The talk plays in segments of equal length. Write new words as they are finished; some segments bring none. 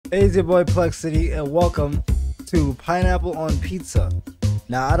Hey, it's your boy Plex City, and welcome to Pineapple on Pizza.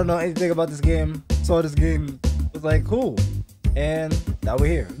 Now, I don't know anything about this game, so this game was like cool, and now we're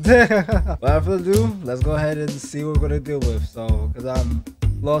here. Without further ado, let's go ahead and see what we're gonna deal with. So, because I'm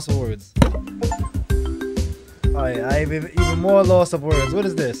lost for words. Alright, I'm even more lost of words. What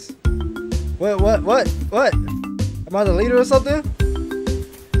is this? What? Am I the leader or something?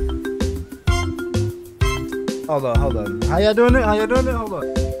 Hold on. How y'all doing it? Hold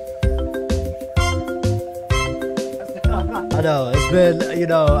on. I know, it's been,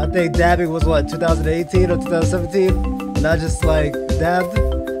 I think dabbing was what, 2018 or 2017? And I just like dabbed.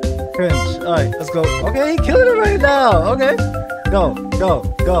 Cringe. Alright, let's go. Okay, he killing it right now. Okay. Go.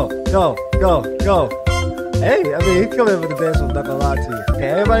 Hey, I mean, he killing it with the dance move, not gonna lie to you. Okay,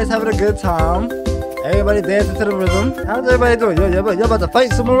 everybody's having a good time. Everybody dancing to the rhythm. How's everybody doing? Yo, y'all about to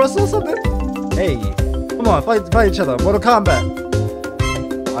fight sumo wrestle or something? Hey, come on, fight each other. Mortal Kombat.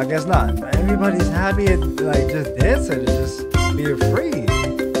 I guess not. Everybody's happy and like just dancing and just being free.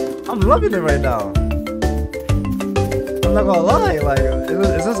 I'm loving it right now. I'm not gonna lie, like,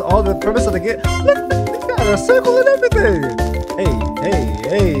 is this all the purpose of the game? Look, they got a circle and everything.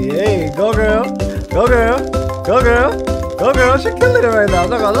 Hey, go girl. She's killing it right now, I'm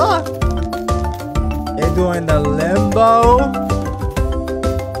not gonna lie. They're doing the limbo.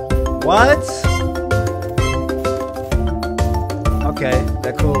 What? Okay,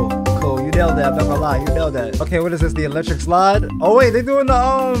 they're cool. You nailed that, I'm not gonna lie, you nailed that. Okay, what is this, the electric slide? Oh wait, they're doing the,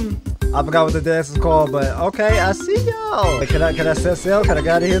 I forgot what the dance is called, but okay, I see y'all. Wait, can I set sail? Can I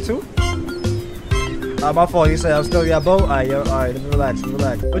get out of here too? My fault, you said I'm still in your boat? Alright, let me relax.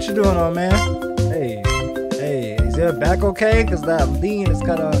 What you doing on, man? Hey, is your back okay? Cause that lean is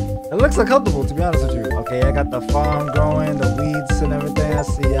kinda, it looks uncomfortable to be honest with you. Okay, I got the farm growing, the weeds and everything, I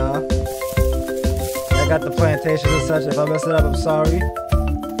see y'all. I got the plantations and such. If I mess it up, I'm sorry.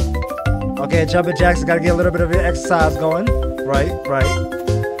 Okay, jumping jacks, gotta get a little bit of your exercise going. Right.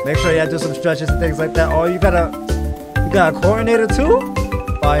 Make sure you do some stretches and things like that. Oh, you got a coordinator too?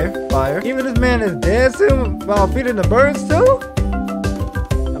 Fire. Even this man is dancing while feeding the birds too?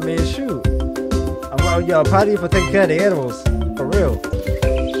 I mean, shoot. I'm proud of you for taking care of the animals. For real.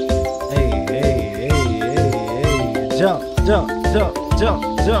 Hey. Jump.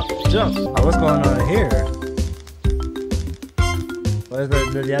 Oh, what's going on here? What is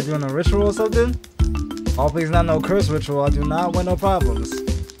that? Y'all doing a ritual or something? Hopefully it's not no curse ritual. I do not want no problems.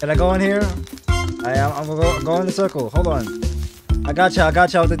 Can I go in here? I'm gonna go in the circle. Hold on. I got y'all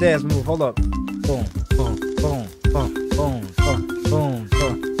with the dance move. Hold up. Boom.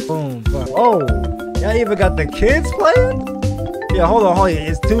 Oh, y'all even got the kids playing? Yeah, hold on.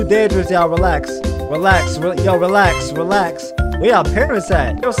 It's too dangerous, y'all. Relax. Relax. Where y'all parents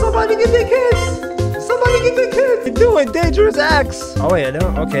at? Yo, somebody get their kids. You're doing dangerous acts. Oh wait,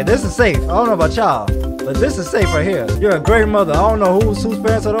 okay, this is safe. I don't know about y'all, but this is safe right here. You're a great mother. I don't know whose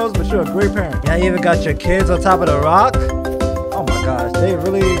parents are those, but you're a great parent. Yeah, you even got your kids on top of the rock. Oh my gosh, they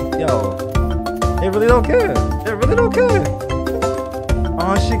really don't care.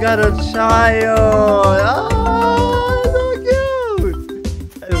 Oh, she got a child.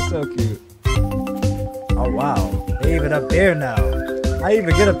 Oh, so cute. Oh wow, they even up there now. I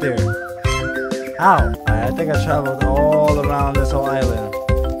even get up there. How? I think I traveled all around this whole island.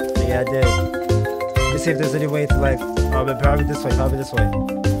 Yeah, I did. Let's see if there's any way to like, probably this way.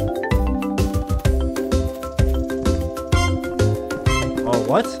 Oh,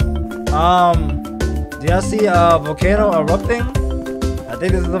 what? Do y'all see a volcano erupting? I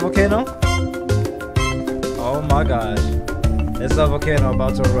think this is a volcano. Oh my gosh. This is a volcano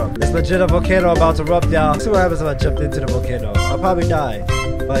about to erupt. It's legit a volcano about to erupt, y'all. Let's see what happens if I jumped into the volcano. I'll probably die.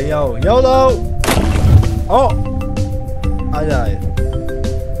 But yo, YOLO! Oh! I died.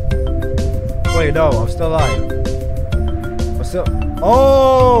 Wait, no, I'm still alive.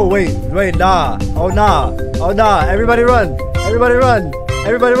 Oh, wait, nah. Oh, nah. Everybody run.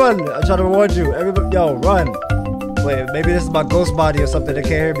 I'm trying to reward you. Yo, run. Wait, maybe this is my ghost body or something. They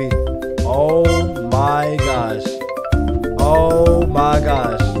can't hear me. Oh my gosh. Oh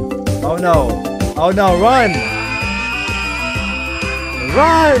no, run!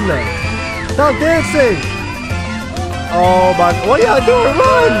 Stop dancing! Oh my, what are y'all doing?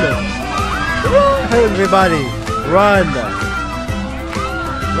 Run, everybody, run,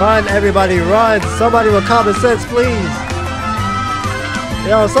 everybody, run! Somebody with common sense, please.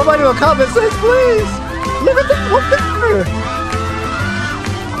 Yo, somebody with common sense, please. Look at them up there.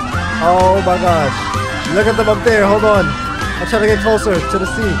 Oh my gosh, look at them up there. Hold on, I'm trying to get closer to the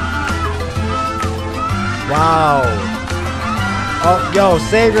sea. Wow. Oh, yo,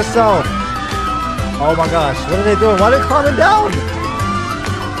 save yourself. Oh my gosh, what are they doing? Why are they calming down?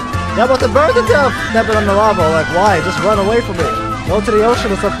 Y'all about to burn to death. Stepping on the lava. Like, why? Just run away from it. Go to the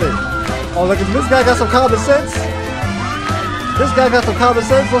ocean or something. Oh, look, this guy got some common sense. This guy got some common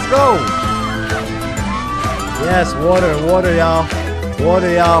sense. Let's go. Yes, water, y'all.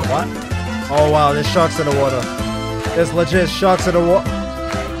 Water, y'all. What? Oh, wow, there's sharks in the water. There's legit sharks in the water.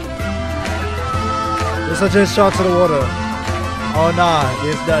 There's legit sharks in the water. Oh, nah.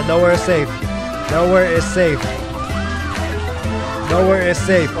 Nowhere is safe. Nowhere is safe. Nowhere is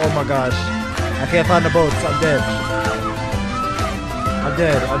safe. Oh, my gosh. I can't find the boats. I'm dead. I'm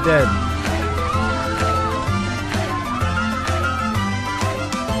dead. I'm dead.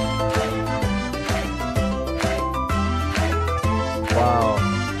 Wow.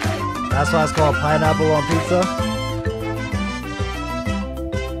 That's why it's called pineapple on pizza.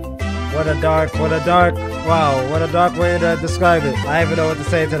 What a dark, wow, what a dark way to describe it. I don't even know what to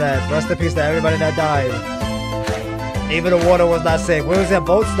say to that. Rest in peace to everybody that died. Even the water was not safe. Where was that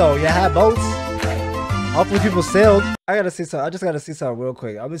boats though? You had boats? Hopefully people sailed. I gotta see something. I just gotta see something real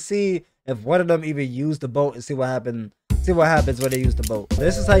quick. I'm gonna see if one of them even used the boat and see what happened. See what happens when they use the boat.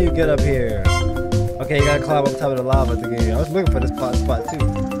 This is how you get up here. Okay, you gotta climb up top of the lava to get here. I was looking for this spot too.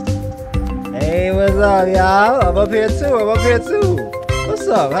 Hey, what's up, y'all? I'm up here too. What's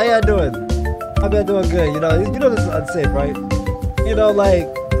up? How y'all doing? Hope y'all doing good. You know this is unsafe, right? You know, like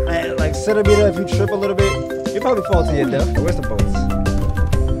centimeter, if you trip a little bit, you probably fall to your death. Where's the boats?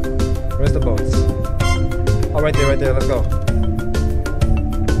 Where's the boats? Oh, right there. Let's go.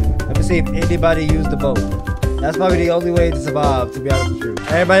 Let me see if anybody used the boat. That's probably the only way to survive, to be honest with you.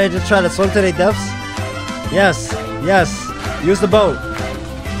 Everybody just trying to swim to their deaths? Yes. Use the boat.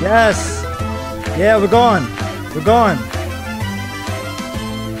 Yes. Yeah, we're going.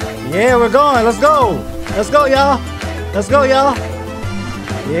 Yeah, we're going. Let's go. Let's go, y'all.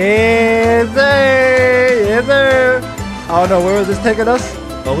 Yes, sir. I don't know where is this taking us,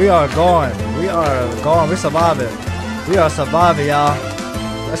 but we are going. We're surviving. We are surviving, y'all.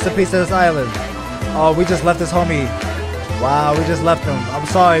 Rest in peace to this island. Oh, we just left this homie. Wow, we just left him. I'm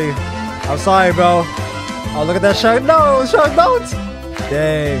sorry, bro. Oh, look at that shark. No, shark don't.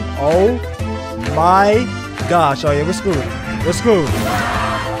 Dang. Oh my gosh. Oh yeah, we're screwed.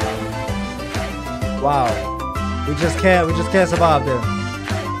 Wow. We just can't survive there.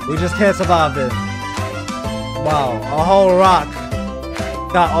 Wow, a whole rock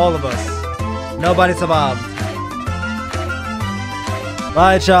got all of us. Nobody survived.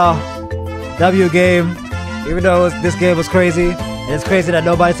 Alright, y'all. W game. Even though this game was crazy, and it's crazy that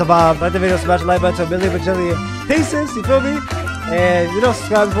nobody survived. Like the video, smash the like button to a million bajillion pieces, you feel me? And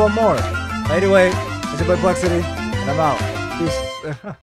subscribe for more. But anyway, it's your boy Plexity, and I'm out. Peace.